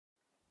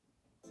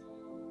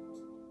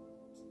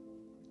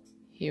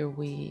Here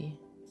we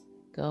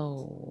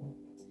go.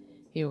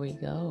 Here we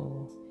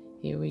go.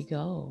 Here we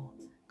go.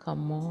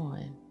 Come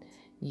on.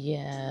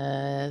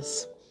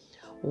 Yes.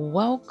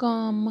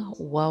 Welcome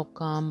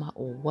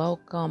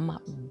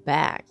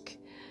back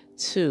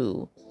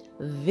to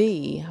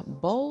the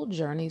Bold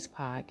Journeys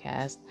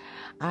podcast.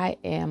 I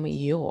am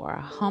your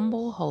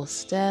humble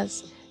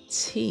hostess,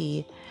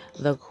 T,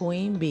 the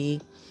Queen Bee,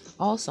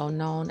 also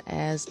known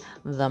as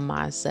the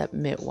Mindset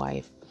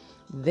Midwife.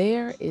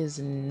 There is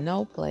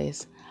no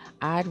place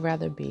I'd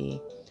rather be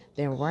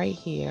than right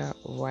here,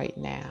 right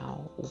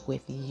now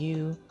with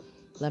you.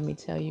 Let me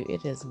tell you,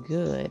 it is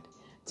good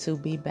to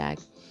be back.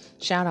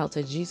 Shout out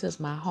to Jesus,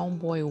 my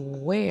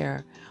homeboy.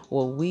 Where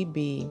will we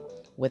be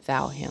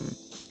without him?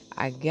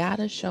 I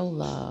gotta show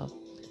love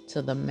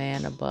to the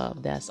man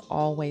above. That's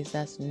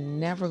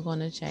never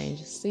gonna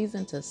change.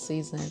 Season to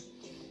season,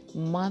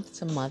 month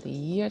to month,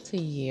 year to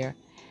year,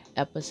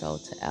 episode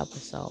to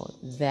episode.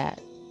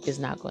 That is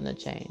not gonna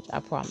change.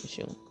 I promise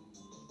you.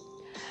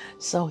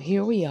 So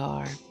here we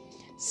are,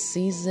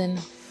 season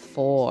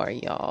 4,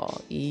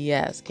 y'all.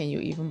 Yes, can you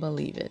even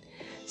believe it?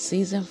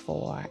 Season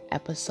 4,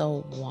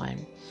 episode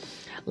 1.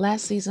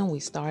 Last season, we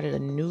started a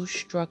new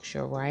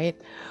structure, right?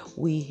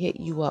 We hit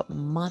you up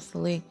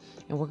monthly,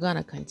 and we're going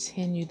to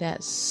continue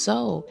that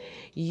so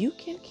you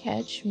can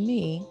catch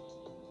me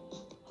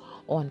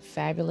on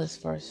Fabulous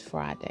First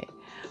Friday.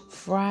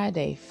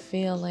 Friday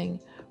Feeling,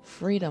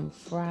 Freedom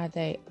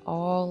Friday,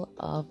 all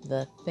of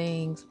the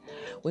things.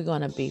 We're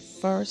going to be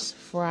First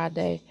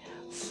Friday,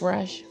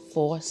 fresh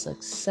for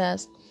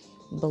success,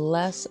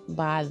 blessed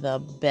by the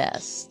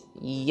best.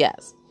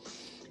 Yes.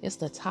 It's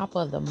the top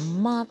of the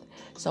month,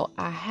 so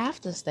I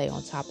have to stay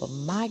on top of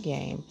my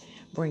game,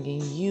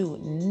 bringing you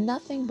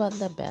nothing but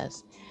the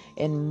best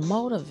in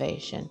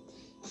motivation,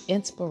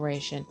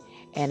 inspiration,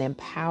 and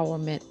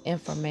empowerment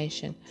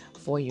information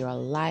for your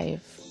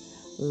life,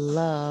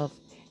 love,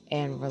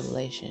 and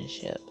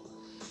relationship.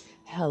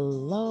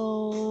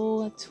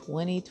 Hello,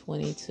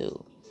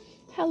 2022.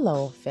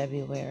 Hello,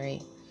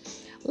 February.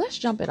 Let's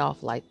jump it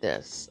off like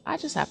this. I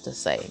just have to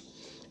say,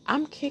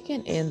 I'm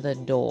kicking in the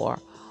door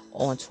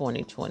on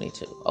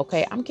 2022.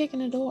 Okay, I'm kicking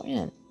the door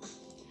in.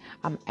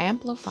 I'm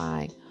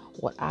amplifying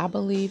what I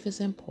believe is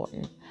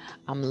important.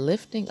 I'm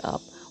lifting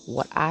up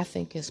what I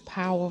think is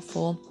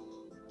powerful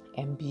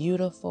and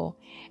beautiful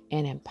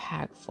and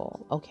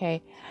impactful.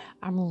 Okay,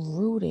 I'm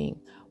rooting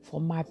for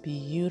my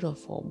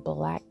beautiful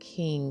Black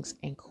kings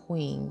and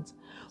queens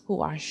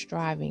who are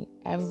striving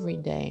every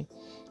day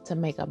to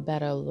make a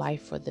better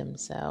life for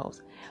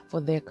themselves,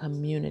 for their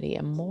community,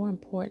 and more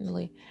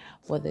importantly,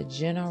 for the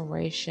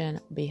generation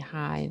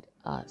behind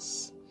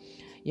us.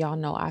 Y'all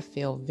know I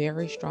feel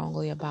very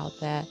strongly about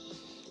that.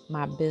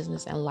 My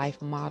business and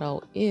life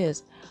motto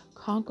is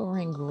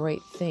conquering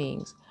great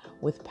things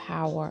with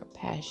power,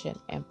 passion,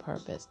 and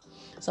purpose.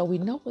 So we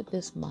know what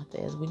this month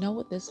is. We know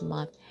what this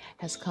month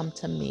has come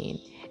to mean,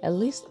 at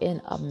least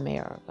in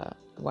America,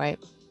 right?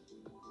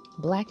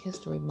 Black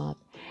History Month.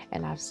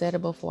 And I've said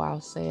it before, I'll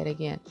say it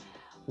again.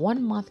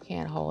 One month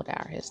can't hold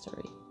our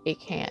history. It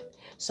can't.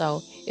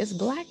 So it's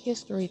Black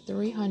History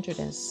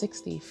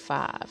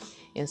 365.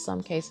 In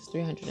some cases,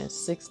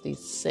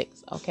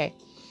 366. Okay.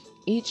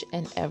 Each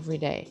and every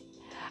day.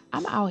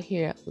 I'm out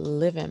here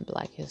living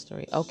Black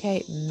history.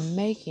 Okay.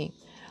 Making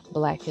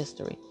Black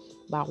history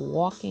by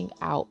walking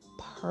out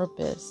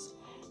purpose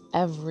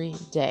every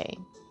day.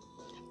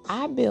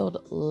 I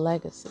build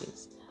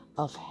legacies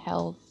of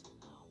health,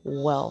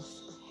 wealth,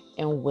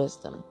 and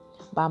wisdom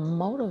by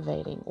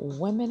motivating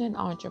women and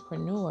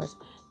entrepreneurs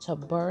to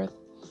birth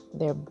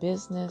their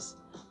business,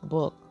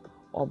 book,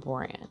 or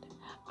brand.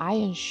 I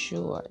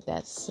ensure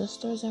that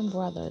sisters and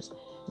brothers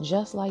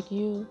just like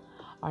you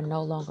are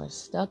no longer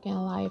stuck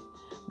in life,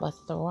 but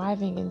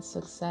thriving in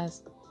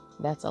success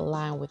that's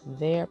aligned with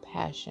their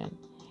passion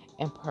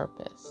and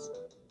purpose.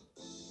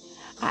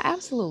 I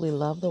absolutely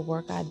love the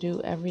work I do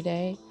every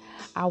day.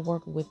 I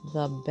work with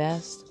the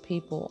best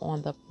people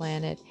on the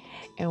planet,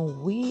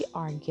 and we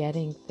are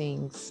getting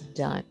things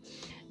done.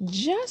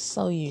 Just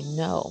so you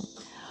know,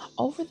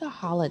 over the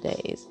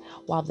holidays,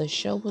 while the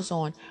show was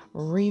on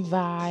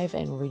Revive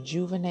and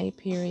Rejuvenate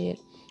period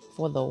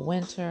for the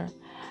winter,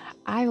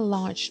 I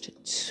launched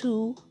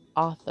 2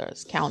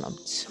 authors, count them,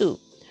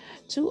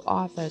 2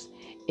 authors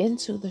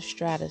into the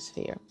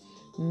stratosphere,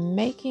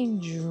 making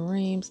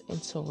dreams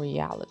into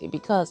reality,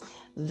 because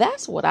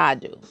that's what I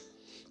do.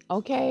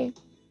 Okay.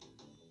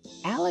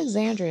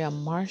 Alexandria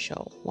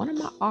Marshall, one of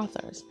my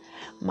authors,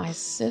 my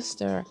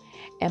sister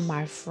and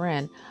my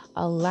friend,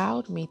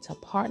 allowed me to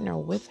partner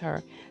with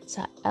her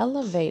to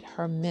elevate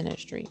her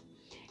ministry,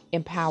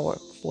 Empowered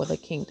for the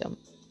Kingdom.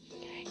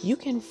 You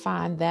can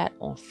find that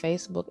on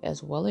Facebook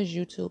as well as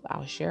YouTube.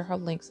 I'll share her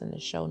links in the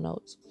show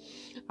notes.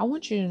 I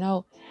want you to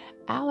know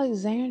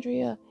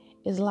Alexandria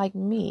is like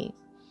me.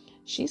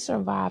 She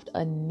survived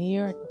a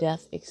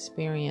near-death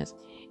experience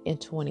in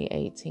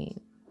 2018.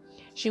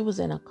 She was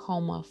in a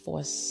coma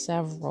for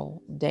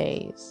several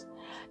days.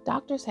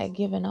 Doctors had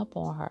given up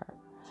on her,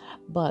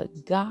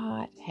 but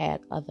God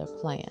had other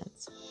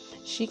plans.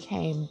 She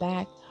came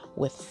back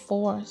with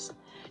force,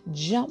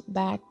 jump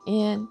back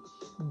in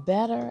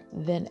better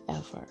than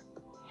ever.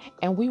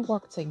 And we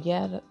work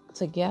together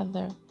to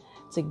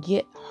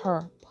get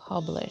her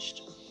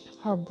published.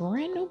 Her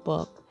brand new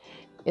book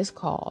is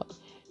called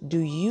Do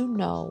You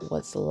Know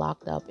What's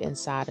Locked Up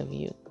Inside of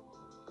You?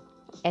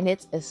 And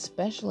it's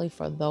especially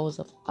for those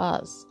of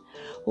us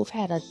who've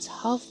had a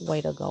tough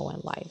way to go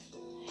in life.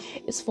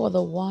 It's for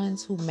the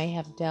ones who may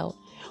have dealt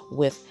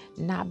with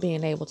not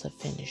being able to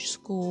finish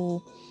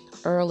school,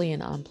 early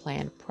and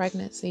unplanned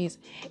pregnancies,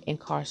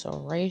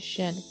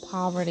 incarceration,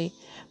 poverty,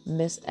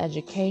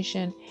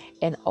 miseducation,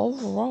 and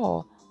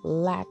overall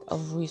lack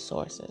of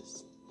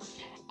resources.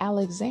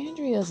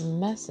 Alexandria's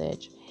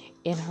message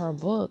in her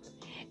book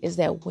is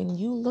that when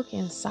you look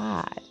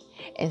inside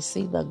and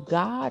see the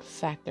God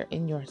factor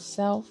in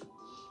yourself,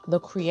 the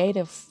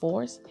creative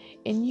force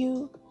in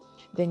you,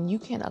 then you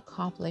can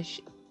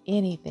accomplish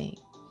anything.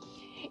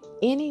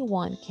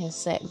 Anyone can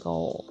set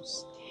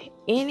goals.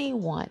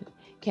 Anyone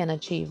can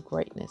achieve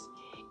greatness.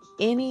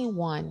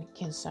 Anyone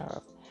can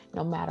serve,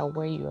 no matter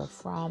where you are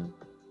from,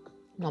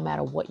 no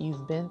matter what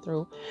you've been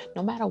through,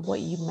 no matter what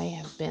you may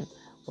have been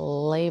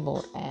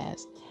labeled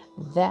as.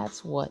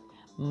 That's what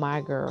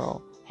my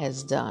girl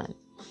has done.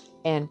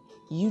 And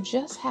you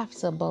just have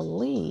to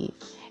believe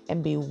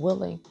and be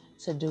willing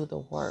to do the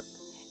work,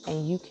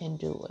 and you can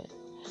do it.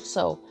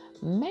 So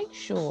make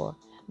sure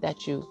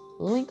that you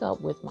link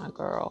up with my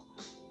girl,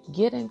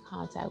 get in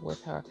contact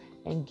with her,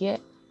 and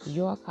get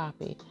your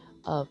copy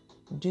of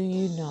Do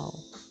You Know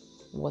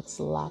What's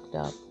Locked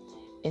Up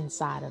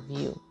Inside of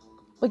You?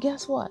 But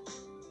guess what?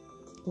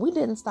 We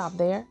didn't stop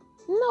there.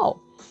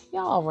 No,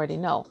 y'all already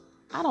know.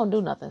 I don't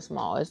do nothing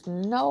small. It's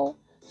no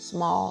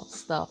small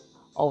stuff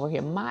over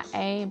here. My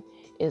aim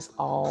is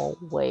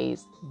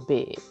always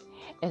big.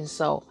 And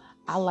so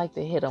I like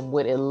to hit them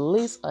with at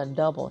least a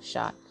double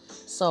shot.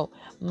 So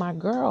my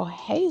girl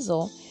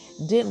Hazel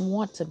didn't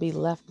want to be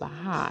left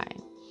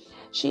behind.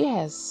 She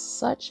has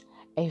such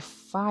a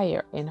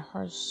fire in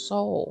her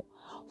soul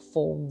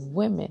for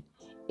women.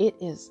 It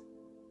is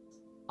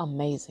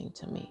amazing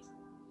to me.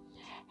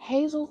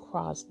 Hazel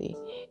Crosby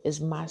is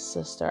my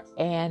sister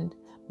and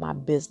my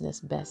business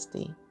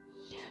bestie.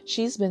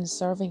 She's been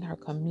serving her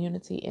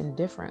community in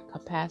different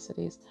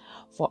capacities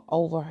for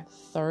over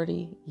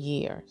 30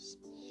 years.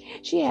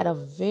 She had a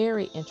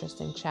very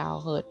interesting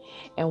childhood,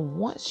 and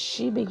once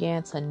she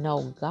began to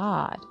know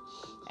God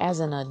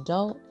as an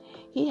adult,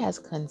 He has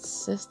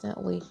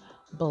consistently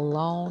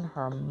blown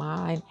her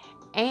mind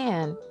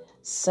and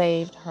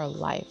saved her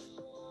life.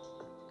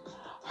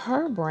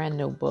 Her brand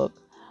new book,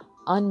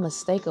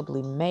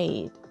 Unmistakably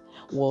Made,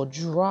 will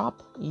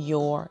drop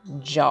your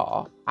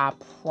jaw, I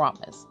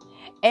promise.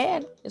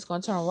 And it's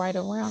going to turn right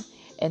around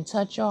and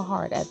touch your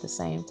heart at the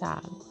same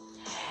time.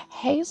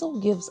 Hazel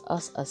gives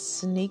us a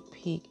sneak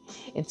peek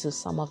into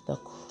some of the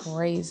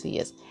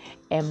craziest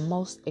and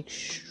most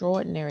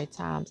extraordinary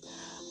times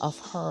of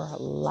her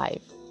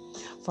life,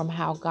 from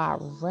how God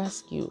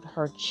rescued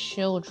her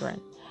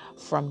children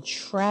from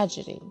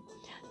tragedy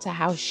to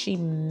how she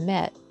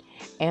met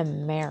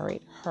and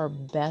married her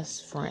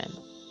best friend.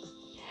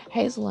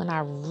 Hazel and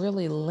I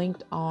really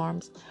linked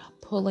arms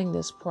pulling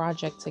this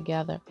project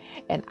together,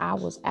 and I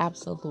was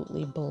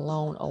absolutely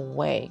blown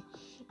away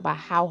by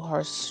how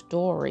her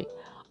story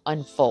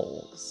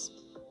unfolds.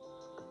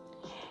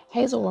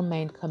 Hazel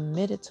remained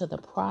committed to the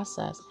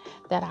process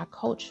that I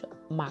coach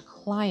my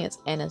clients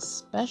and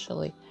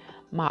especially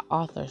my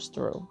authors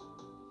through.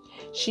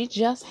 She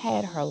just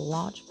had her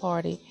launch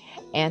party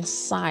and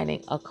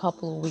signing a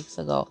couple of weeks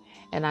ago,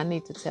 and I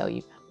need to tell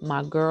you,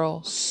 my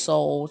girl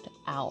sold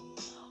out.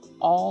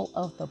 All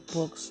of the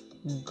books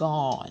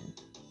gone.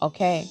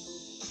 Okay?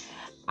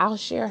 I'll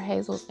share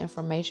Hazel's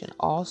information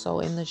also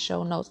in the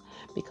show notes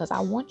because I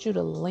want you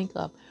to link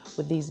up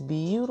with these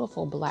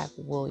beautiful Black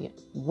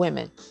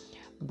women,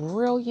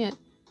 brilliant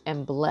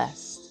and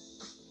blessed,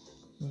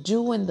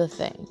 doing the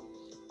thing,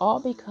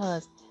 all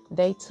because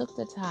they took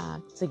the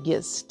time to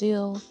get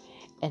still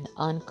and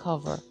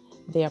uncover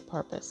their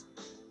purpose.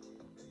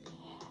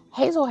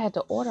 Hazel had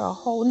to order a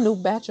whole new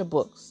batch of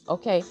books,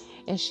 okay?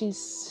 And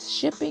she's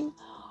shipping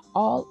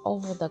all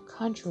over the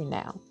country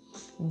now.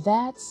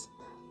 That's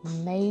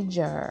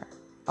major,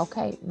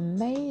 okay?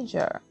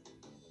 Major.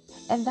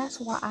 And that's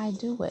why I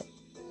do it.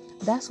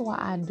 That's why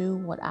I do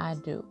what I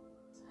do.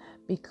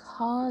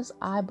 Because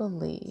I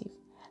believe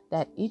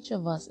that each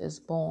of us is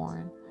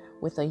born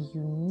with a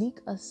unique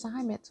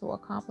assignment to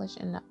accomplish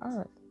in the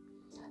earth.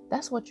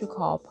 That's what you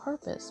call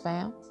purpose,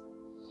 fam.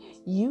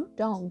 You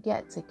don't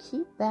get to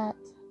keep that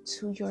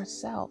to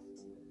yourself.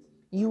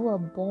 You were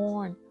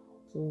born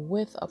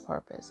with a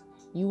purpose.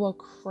 You were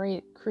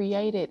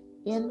created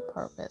in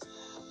purpose,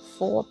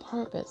 for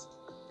purpose.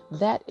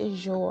 That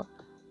is your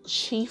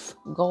chief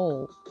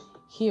goal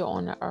here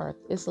on the earth.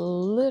 It's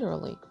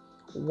literally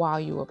why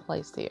you were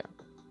placed here.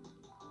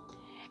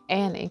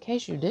 And in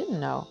case you didn't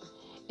know,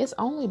 it's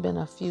only been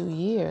a few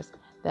years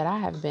that I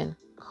have been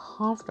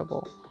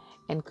comfortable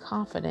and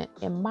confident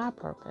in my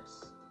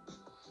purpose.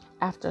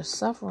 After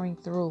suffering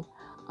through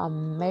a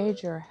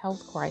major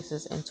health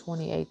crisis in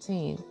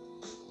 2018,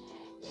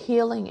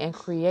 healing and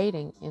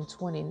creating in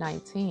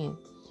 2019.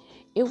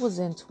 It was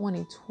in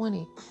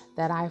 2020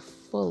 that I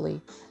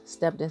fully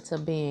stepped into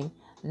being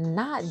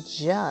not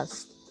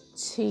just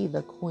T,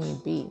 the queen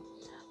bee,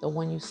 the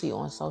one you see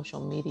on social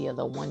media,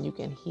 the one you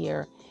can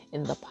hear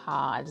in the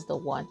pods, the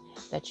one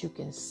that you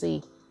can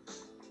see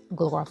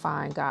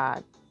glorifying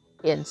God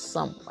in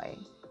some way.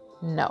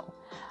 No,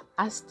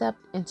 I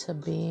stepped into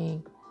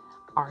being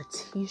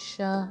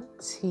Artisha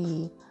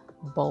T.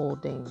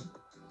 Bolding,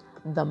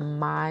 the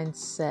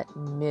mindset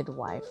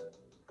midwife.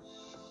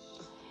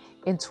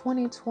 In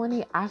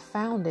 2020, I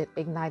founded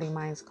Igniting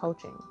Minds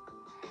Coaching,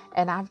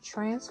 and I've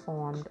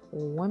transformed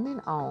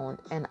women-owned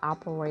and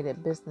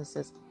operated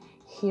businesses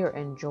here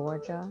in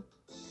Georgia,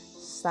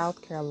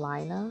 South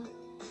Carolina,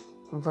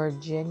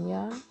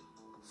 Virginia,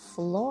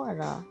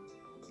 Florida,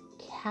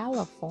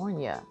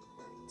 California,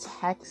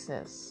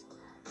 Texas,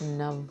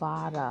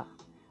 Nevada,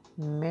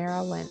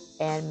 Maryland,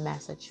 and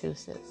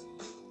Massachusetts.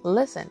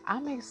 Listen,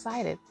 I'm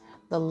excited.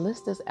 The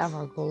list is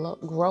ever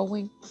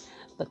growing.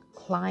 The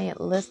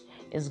client list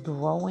is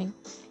growing,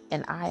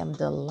 and I am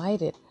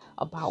delighted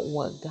about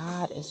what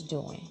God is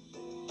doing.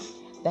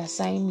 That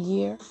same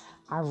year,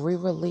 I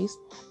re-released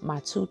my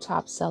 2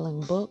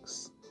 top-selling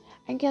books.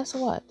 And guess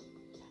what?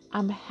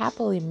 I'm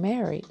happily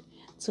married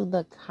to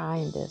the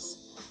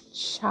kindest,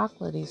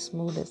 chocolatey,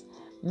 smoothest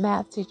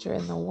math teacher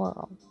in the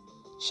world.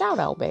 Shout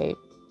out, babe.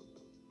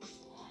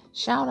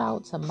 Shout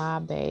out to my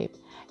babe.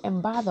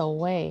 And by the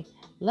way,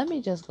 let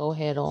me just go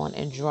ahead on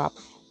and drop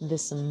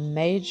this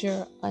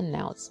major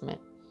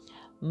announcement.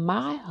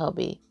 My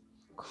hubby,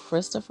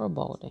 Christopher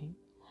Bolding,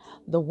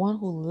 the one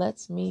who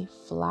lets me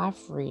fly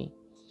free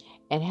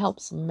and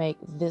helps make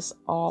this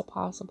all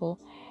possible,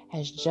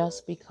 has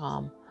just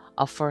become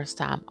a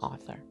first-time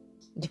author.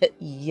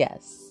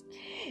 Yes,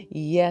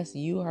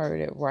 you heard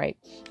it right.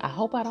 I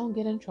hope I don't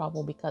get in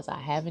trouble because I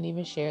haven't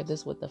even shared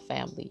this with the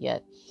family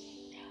yet.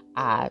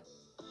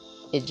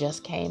 It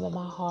just came in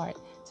my heart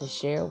to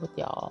share with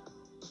y'all.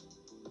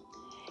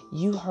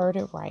 You heard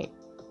it right.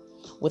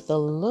 With a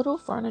little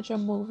furniture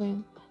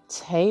moving,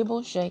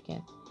 table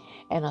shaking,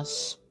 and a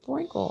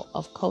sprinkle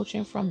of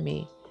coaching from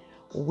me,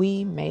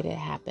 we made it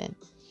happen.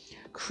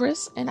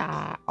 Chris and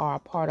I are a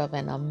part of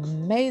an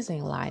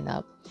amazing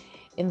lineup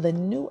in the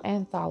new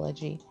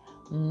anthology,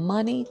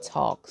 Money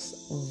Talks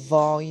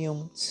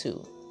Volume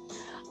 2.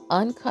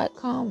 Uncut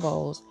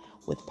convos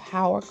with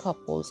power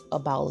couples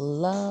about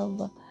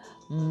love,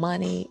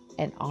 money,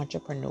 and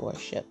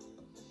entrepreneurship.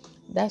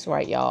 That's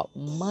right, y'all.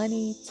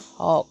 Money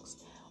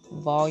Talks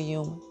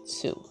Volume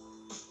 2.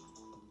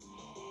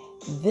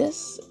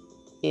 This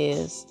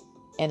is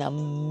an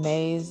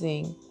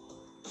amazing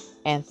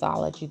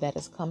anthology that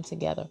has come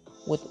together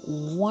with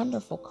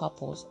wonderful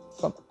couples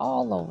from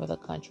all over the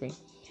country,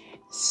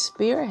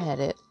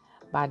 spearheaded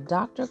by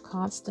Dr.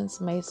 Constance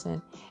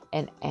Mason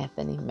and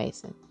Anthony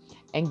Mason.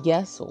 And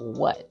guess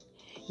what?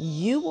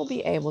 You will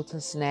be able to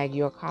snag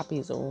your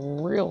copies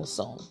real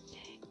soon.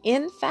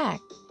 In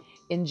fact,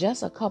 in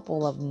just a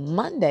couple of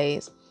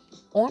Mondays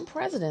on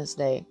President's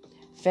Day,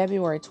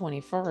 February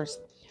 21st,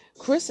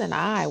 Chris and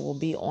I will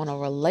be on a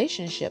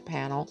relationship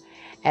panel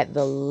at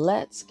the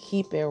Let's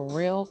Keep It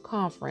Real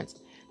Conference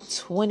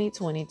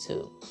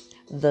 2022.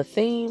 The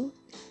theme,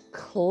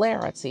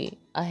 Clarity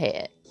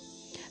Ahead.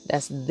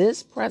 That's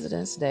this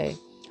President's Day,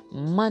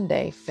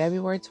 Monday,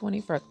 February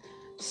 21st,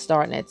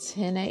 starting at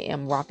 10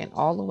 a.m., rocking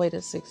all the way to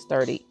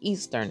 6:30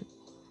 Eastern.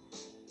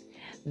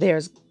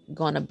 There's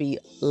going to be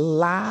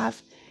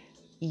live,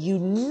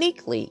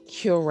 uniquely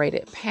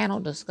curated panel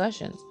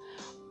discussions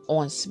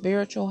on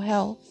spiritual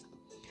health,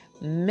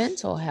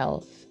 mental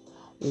health,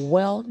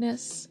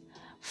 wellness,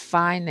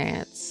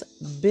 finance,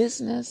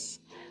 business,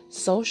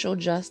 social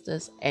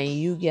justice, and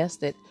you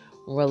guessed it,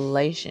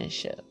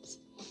 relationships.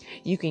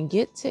 You can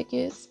get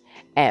tickets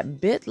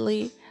at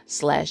bit.ly/LKIR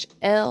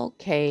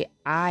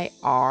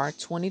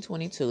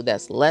 2022.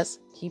 That's Let's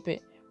Keep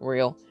It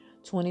Real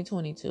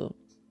 2022.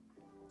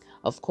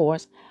 Of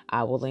course,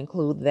 I will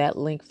include that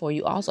link for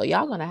you. Also,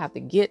 y'all going to have to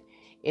get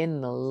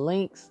in the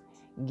links,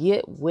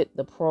 get with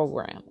the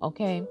program,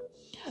 okay?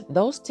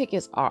 Those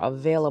tickets are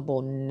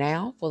available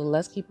now for the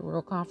Let's Keep It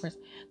Real Conference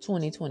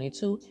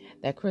 2022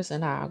 that Chris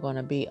and I are going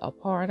to be a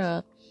part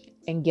of.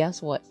 And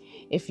guess what?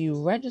 If you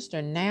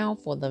register now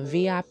for the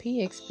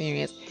VIP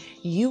experience,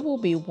 you will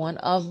be one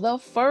of the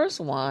first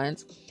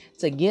ones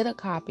to get a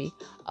copy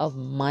of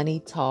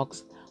Money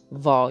Talks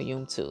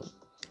Volume 2.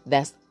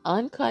 That's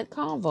uncut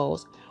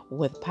convos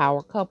with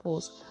power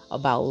couples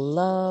about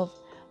love,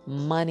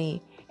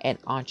 money,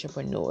 and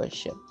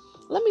entrepreneurship.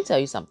 Let me tell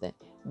you something.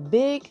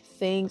 Big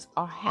things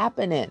are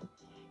happening.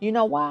 You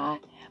know why?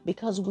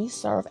 Because we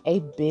serve a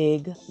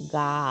big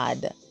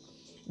God.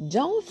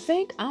 Don't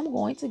think I'm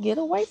going to get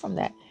away from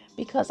that,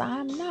 because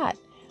I'm not.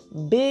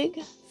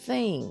 Big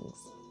things.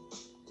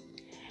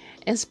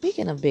 And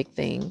speaking of big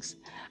things,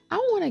 I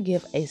want to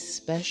give a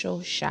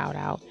special shout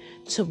out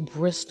to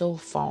Bristol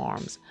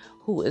Farms,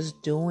 who is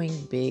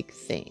doing big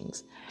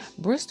things.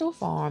 Bristol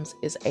Farms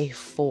is a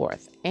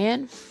 4th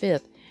and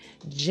 5th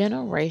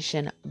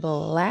generation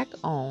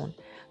Black-owned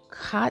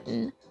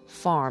cotton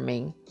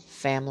farming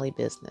family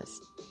business.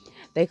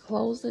 They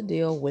closed the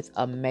deal with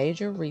a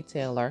major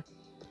retailer,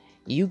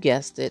 you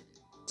guessed it,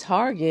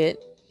 Target,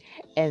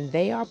 and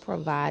they are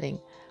providing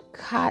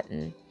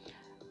cotton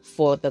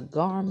for the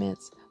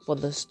garments for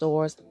the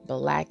store's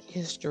Black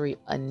History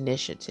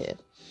Initiative.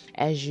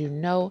 As you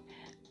know,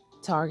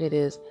 Target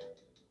is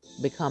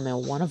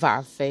becoming one of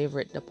our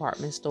favorite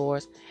department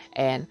stores,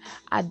 and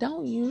I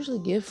don't usually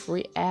give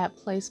free ad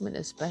placement,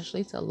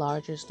 especially to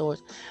larger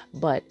stores,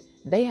 but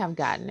they have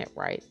gotten it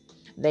right.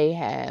 They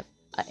have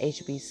a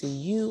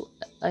HBCU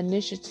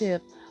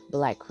initiative,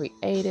 Black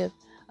Creative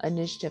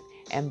Initiative,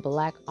 and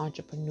Black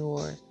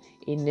Entrepreneur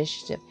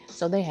Initiative.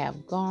 So they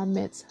have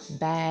garments,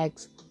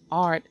 bags,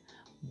 art,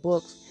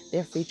 books.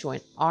 They're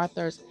featuring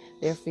authors.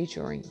 They're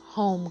featuring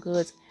home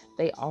goods.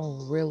 They are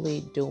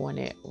really doing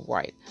it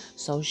right.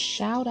 So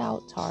shout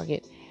out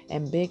Target,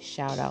 and big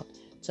shout out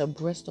to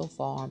Bristol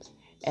Farms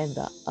and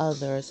the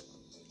others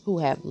who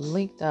have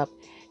linked up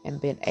and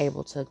been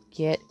able to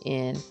get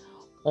in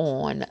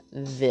on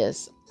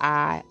this.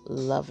 I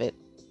love it.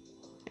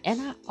 And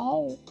I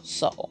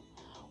also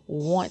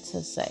want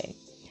to say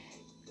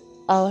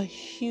a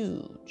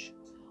huge,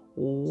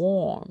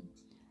 warm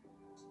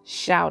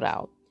shout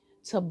out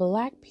to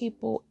Black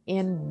people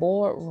in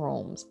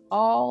boardrooms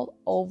all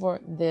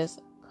over this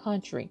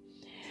country,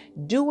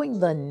 doing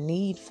the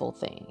needful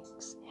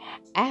things,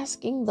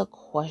 asking the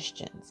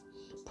questions,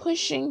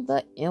 pushing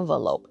the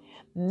envelope,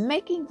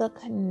 making the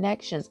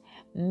connections,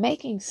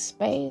 making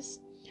space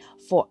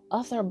for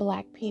other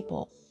Black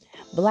people,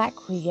 Black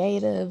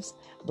creatives,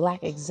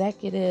 Black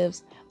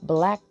executives,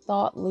 Black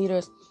thought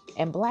leaders,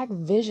 and Black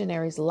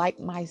visionaries like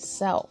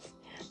myself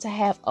to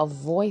have a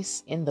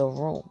voice in the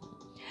room,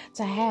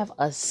 to have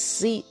a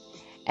seat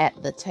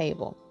at the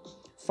table.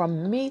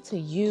 From me to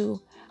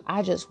you,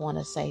 I just want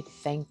to say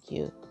thank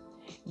you.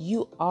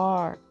 You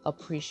are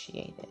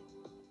appreciated.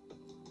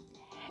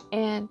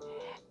 And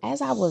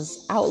as I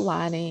was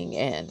outlining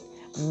and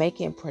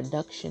making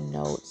production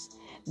notes,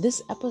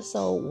 this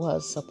episode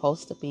was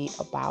supposed to be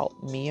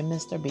about me and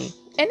Mr. B.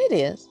 And it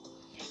is.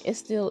 It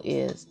still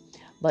is.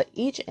 But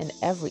each and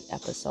every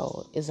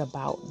episode is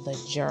about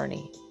the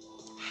journey.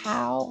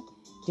 How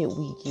did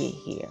we get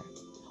here?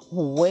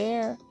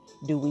 Where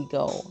do we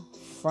go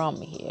from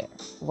here,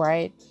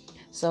 right?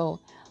 So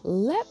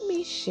let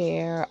me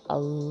share a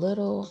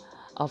little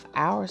of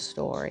our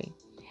story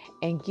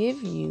and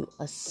give you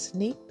a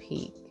sneak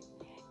peek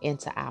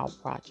into our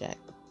project.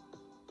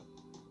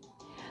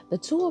 The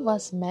two of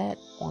us met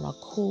on a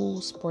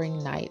cool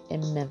spring night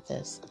in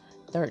Memphis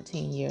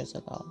 13 years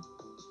ago.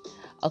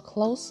 A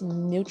close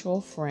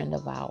mutual friend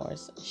of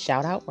ours,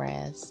 shout out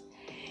Raz,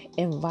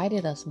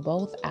 invited us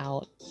both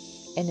out,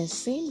 and it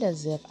seemed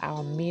as if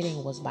our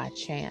meeting was by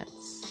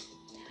chance.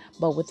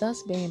 But with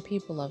us being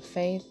people of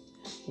faith,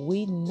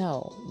 we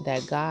know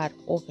that God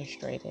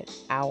orchestrated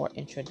our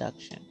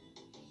introduction.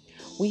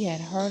 We had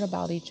heard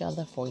about each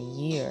other for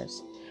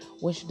years,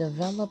 which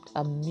developed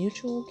a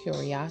mutual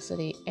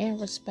curiosity and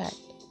respect.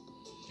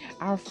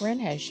 Our friend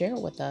had shared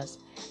with us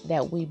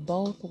that we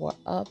both were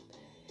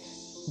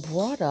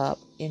brought up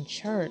in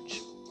church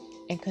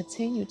and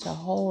continued to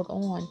hold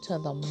on to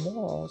the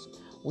morals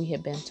we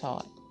had been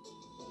taught.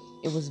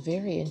 It was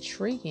very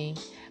intriguing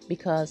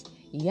because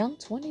young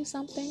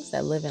 20-somethings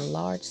that live in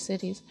large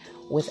cities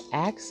with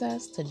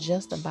access to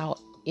just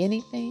about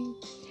anything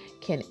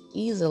can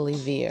easily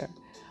veer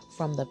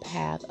from the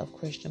path of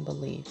Christian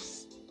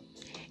beliefs.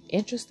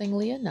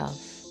 Interestingly enough,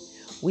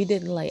 we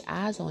didn't lay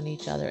eyes on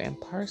each other in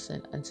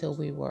person until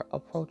we were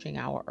approaching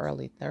our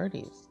early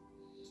 30s.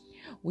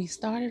 We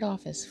started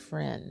off as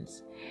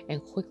friends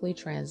and quickly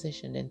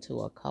transitioned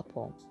into a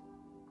couple.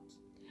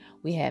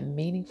 We had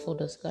meaningful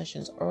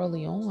discussions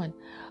early on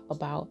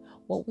about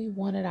what we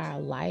wanted our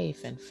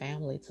life and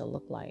family to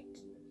look like.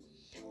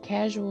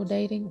 Casual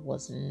dating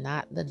was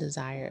not the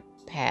desired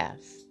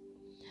path.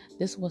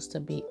 This was to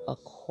be a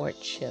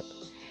courtship,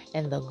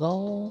 and the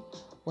goal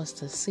was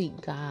to seek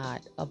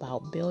God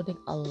about building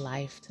a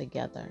life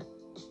together.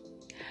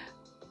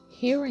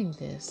 Hearing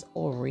this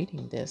or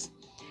reading this,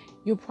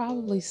 you're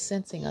probably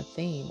sensing a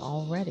theme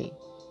already.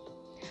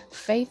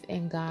 Faith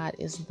in God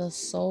is the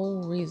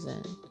sole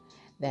reason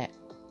that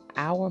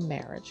our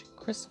marriage,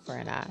 Christopher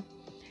and I,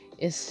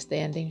 is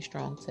standing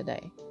strong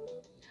today.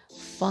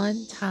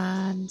 Fun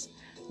times,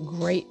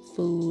 great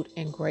food,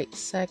 and great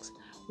sex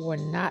were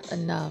not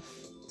enough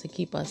to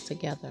keep us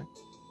together.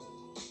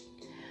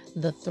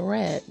 The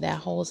thread that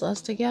holds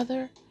us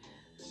together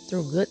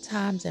through good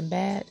times and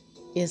bad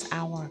is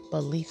our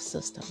belief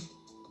system.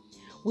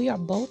 We are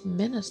both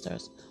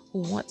ministers who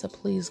want to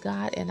please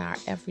God in our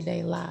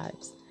everyday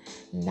lives,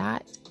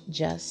 not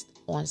just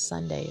on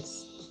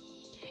Sundays.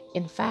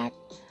 In fact,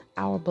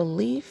 our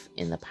belief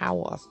in the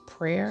power of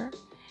prayer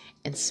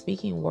and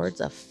speaking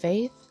words of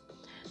faith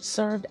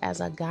served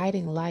as a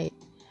guiding light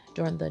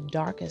during the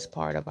darkest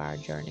part of our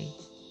journey.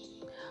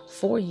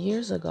 4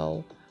 years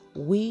ago,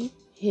 we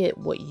hit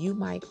what you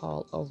might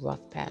call a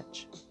rough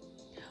patch.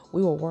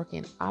 We were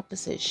working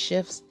opposite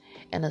shifts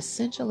and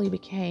essentially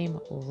became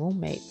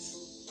roommates.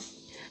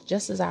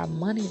 Just as our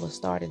money was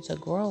starting to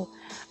grow,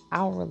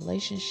 our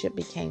relationship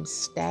became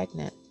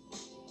stagnant.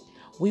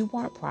 We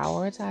weren't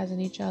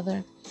prioritizing each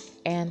other,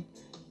 and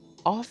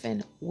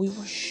often we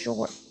were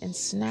short and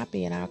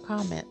snappy in our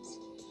comments.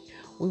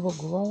 We were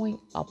growing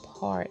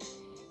apart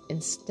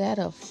instead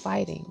of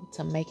fighting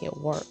to make it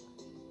work.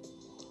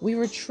 We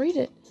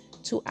retreated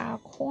to our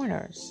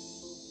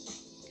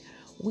corners.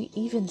 We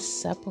even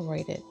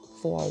separated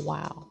for a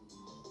while.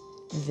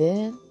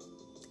 Then,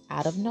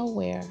 out of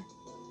nowhere,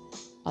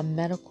 a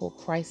medical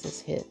crisis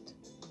hit.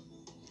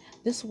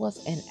 This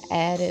was an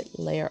added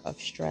layer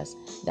of stress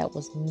that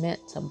was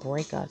meant to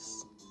break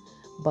us.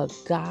 But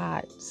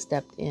God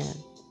stepped in.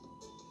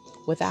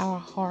 With our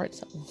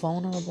hearts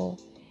vulnerable,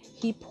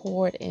 He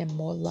poured in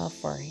more love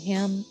for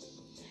Him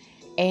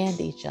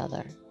and each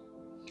other.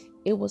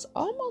 It was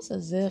almost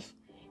as if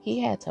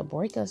He had to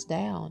break us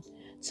down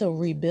to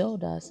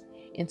rebuild us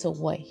into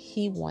what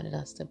He wanted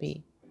us to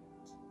be.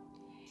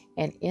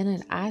 And in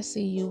an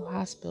ICU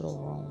hospital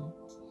room,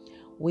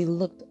 we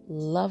looked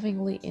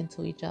lovingly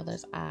into each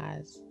other's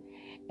eyes,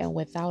 and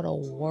without a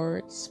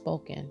word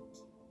spoken,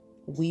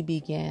 we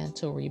began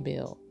to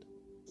rebuild.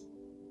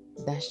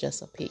 That's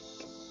just a peek,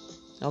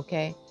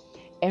 okay?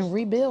 And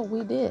rebuild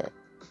we did.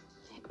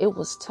 It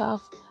was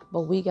tough,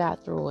 but we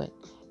got through it,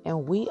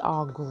 and we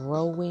are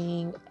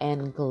growing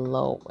and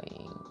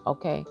glowing,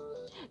 okay?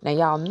 Now,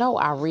 y'all know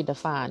I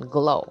redefined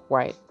glow,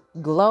 right?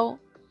 Glow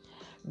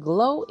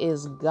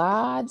is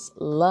God's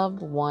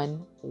loved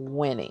one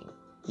winning.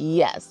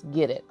 Yes,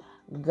 get it.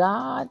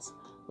 God's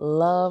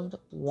loved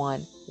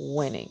one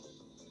winning.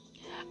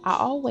 I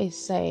always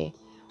say,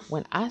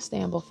 when I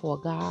stand before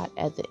God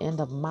at the end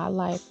of my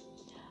life,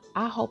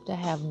 I hope to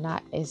have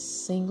not a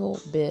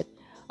single bit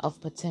of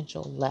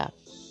potential left.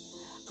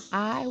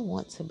 I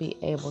want to be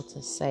able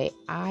to say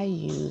I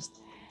used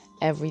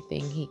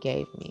everything He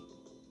gave me.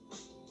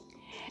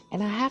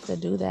 And I have to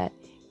do that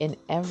in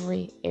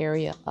every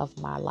area of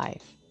my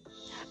life.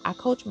 I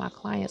coach my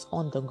clients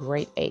on the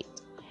Great 8.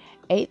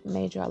 8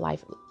 major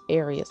life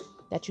areas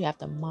that you have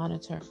to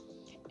monitor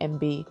and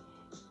be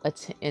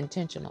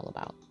intentional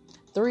about.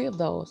 3 of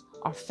those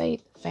are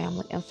faith,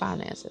 family, and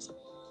finances.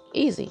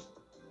 Easy.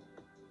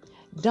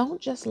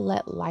 Don't just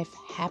let life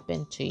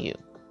happen to you.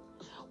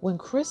 When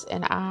Chris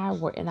and I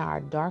were in our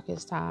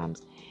darkest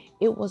times,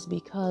 it was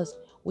because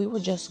we were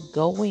just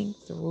going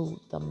through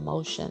the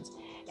motions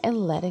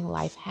and letting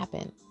life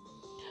happen.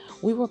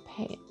 We were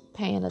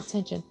paying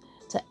attention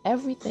to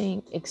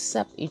everything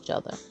except each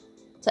other,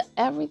 to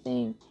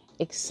everything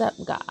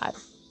except God.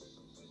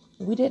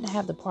 We didn't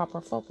have the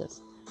proper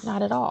focus,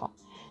 not at all.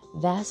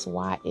 That's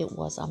why it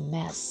was a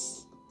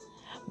mess.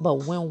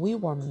 But when we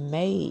were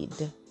made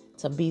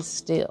to be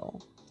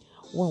still,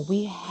 when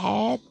we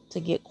had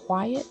to get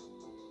quiet,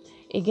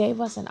 it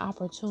gave us an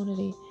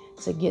opportunity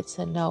to get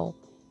to know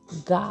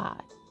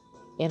God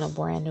in a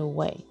brand new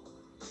way,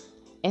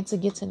 and to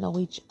get to know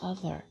each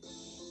other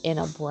in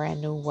a brand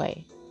new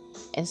way,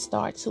 and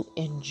start to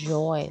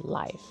enjoy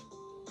life.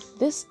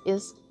 This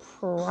is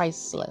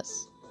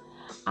priceless.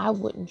 I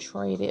wouldn't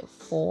trade it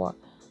for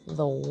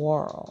the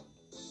world.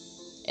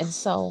 And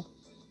so,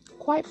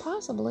 quite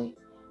possibly,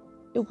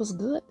 it was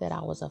good that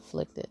I was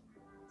afflicted.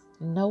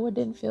 No, it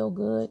didn't feel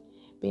good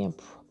being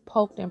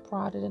poked and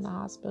prodded in the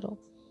hospital.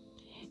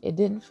 It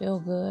didn't feel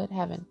good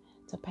having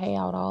to pay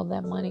out all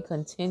that money,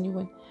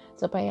 continuing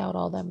to pay out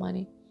all that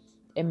money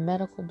in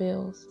medical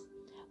bills.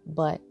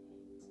 But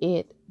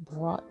it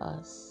brought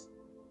us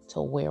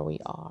to where we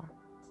are.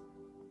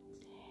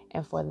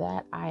 And for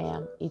that, I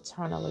am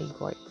eternally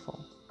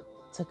grateful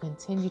to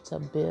continue to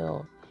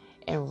build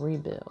and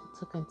rebuild,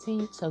 to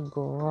continue to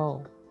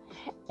grow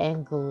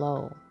and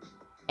glow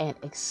and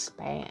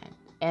expand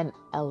and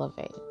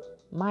elevate.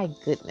 My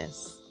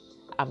goodness,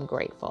 I'm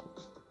grateful.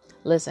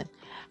 Listen,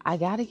 I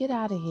got to get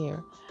out of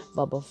here.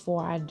 But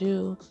before I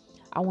do,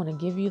 I want to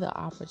give you the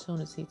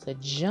opportunity to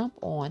jump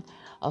on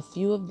a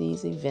few of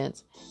these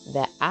events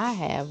that I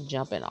have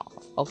jumping off.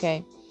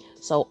 Okay.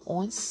 So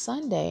on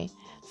Sunday,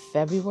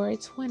 February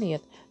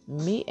 20th,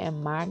 me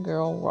and my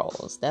girl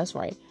Rose, that's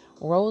right,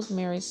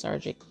 Rosemary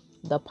Surgic,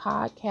 the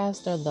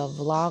podcaster, the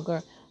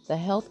vlogger, the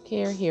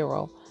healthcare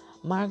hero,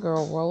 my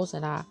girl Rose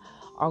and I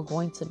are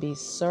going to be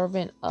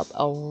serving up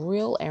a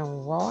real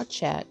and raw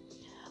chat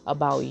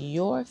about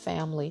your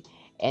family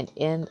and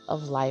end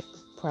of life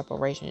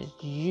preparations.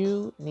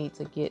 You need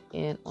to get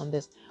in on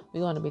this.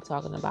 We're going to be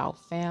talking about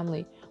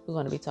family. We're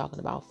going to be talking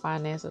about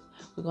finances.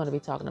 We're going to be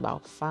talking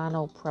about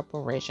final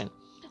preparation.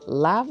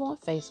 Live on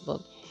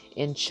Facebook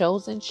in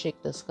Chosen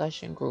Chick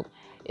Discussion Group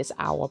is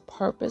our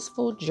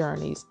Purposeful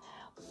Journeys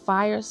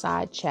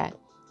fireside chat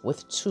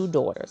with 2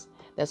 daughters.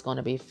 That's going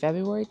to be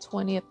February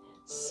 20th,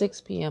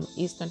 6 p.m.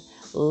 Eastern.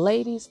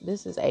 Ladies,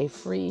 this is a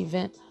free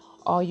event.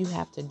 All you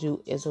have to do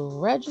is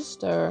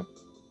register.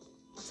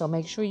 So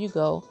make sure you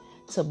go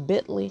to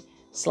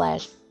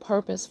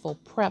bit.ly/purposeful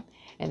prep.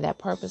 And that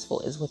purposeful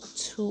is with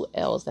 2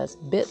 L's. That's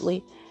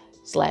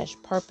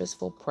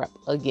bit.ly/purposeful prep.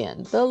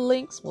 Again, the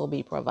links will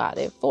be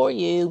provided for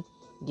you.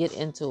 Get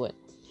into it.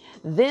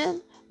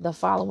 Then the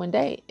following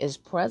day is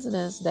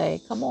President's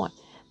Day. Come on.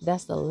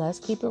 That's the Let's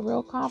Keep It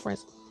Real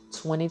Conference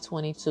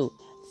 2022.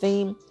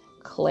 Theme: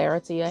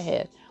 Clarity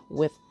Ahead,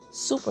 with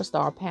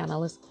superstar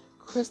panelists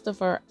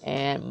Christopher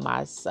and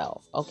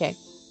myself. Okay,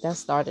 that's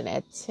starting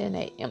at 10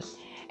 a.m.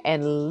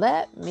 And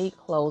let me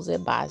close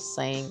it by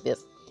saying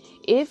this.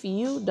 If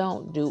you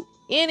don't do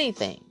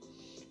anything,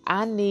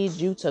 I need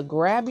you to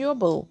grab your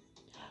boo,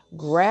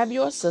 grab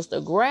your sister,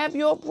 grab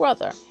your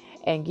brother,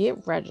 and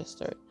get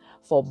registered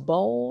for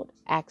Bold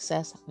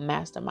Access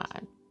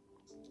Mastermind.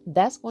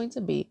 That's going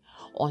to be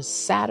on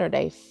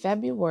Saturday,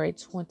 February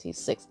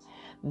 26th.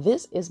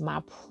 This is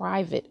my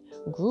private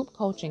group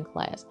coaching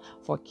class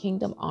for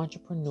kingdom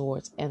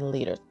entrepreneurs and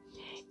leaders.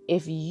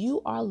 If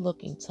you are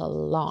looking to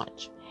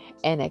launch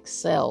and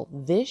excel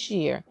this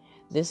year,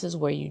 this is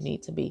where you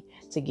need to be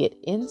to get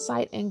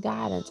insight and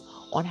guidance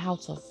on how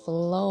to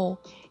flow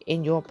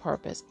in your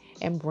purpose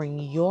and bring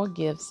your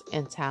gifts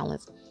and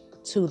talents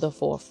to the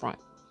forefront.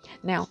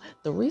 Now,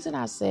 the reason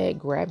I said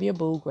grab your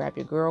boo, grab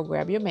your girl,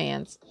 grab your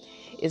mans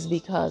is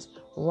because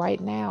right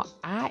now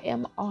I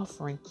am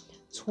offering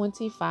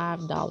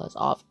 $25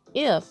 off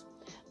if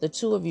the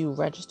two of you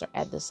register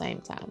at the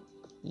same time.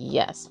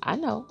 Yes, I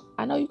know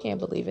you can't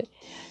believe it.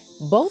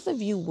 Both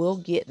of you will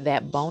get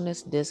that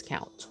bonus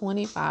discount,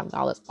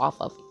 $25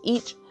 off of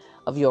each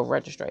of your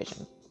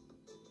registration.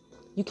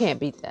 You can't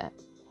beat that.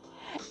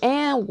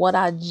 And what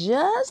I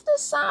just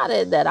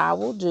decided that I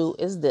will do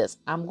is this.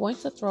 I'm going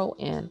to throw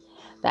in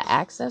the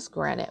Access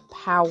Granted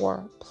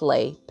Power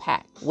Play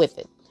Pack with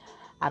it.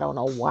 I don't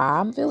know why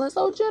I'm feeling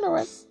so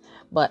generous,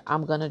 but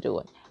I'm going to do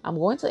it. I'm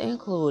going to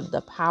include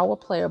the Power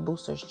Player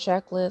Boosters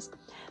checklist,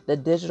 the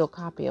digital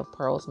copy of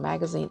Pearls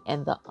Magazine,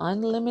 and the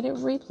unlimited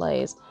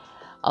replays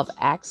of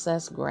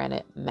Access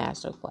Granted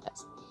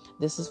Masterclass.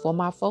 This is for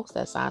my folks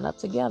that sign up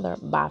together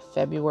by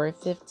February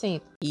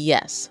 15th.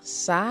 Yes,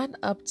 sign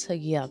up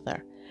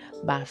together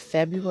by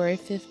February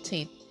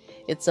 15th.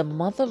 It's a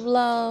month of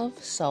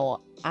love,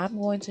 so I'm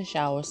going to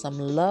shower some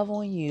love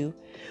on you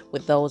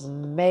with those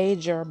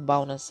major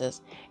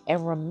bonuses.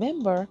 And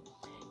remember,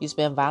 you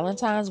spend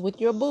Valentine's with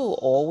your boo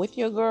or with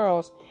your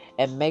girls,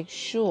 and make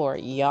sure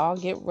y'all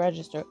get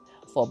registered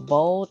for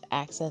Bold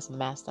Access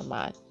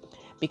Mastermind,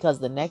 because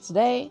the next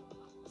day,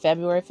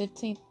 February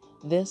 15th,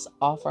 this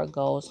offer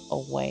goes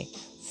away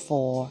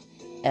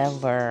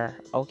forever.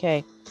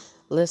 Okay,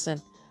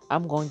 listen,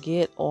 I'm going to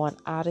get on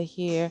out of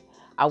here.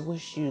 I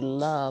wish you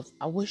love.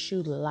 I wish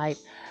you light.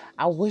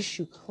 I wish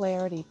you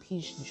clarity,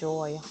 peace,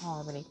 joy,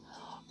 harmony,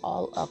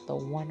 all of the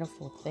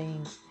wonderful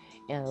things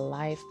in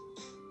life.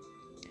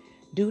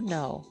 Do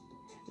know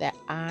that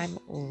I'm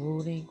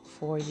rooting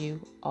for you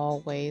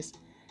always,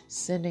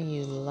 sending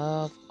you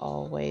love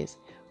always,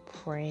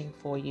 praying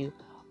for you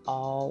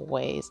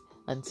always.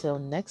 Until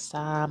next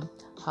time,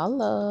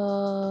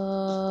 holla.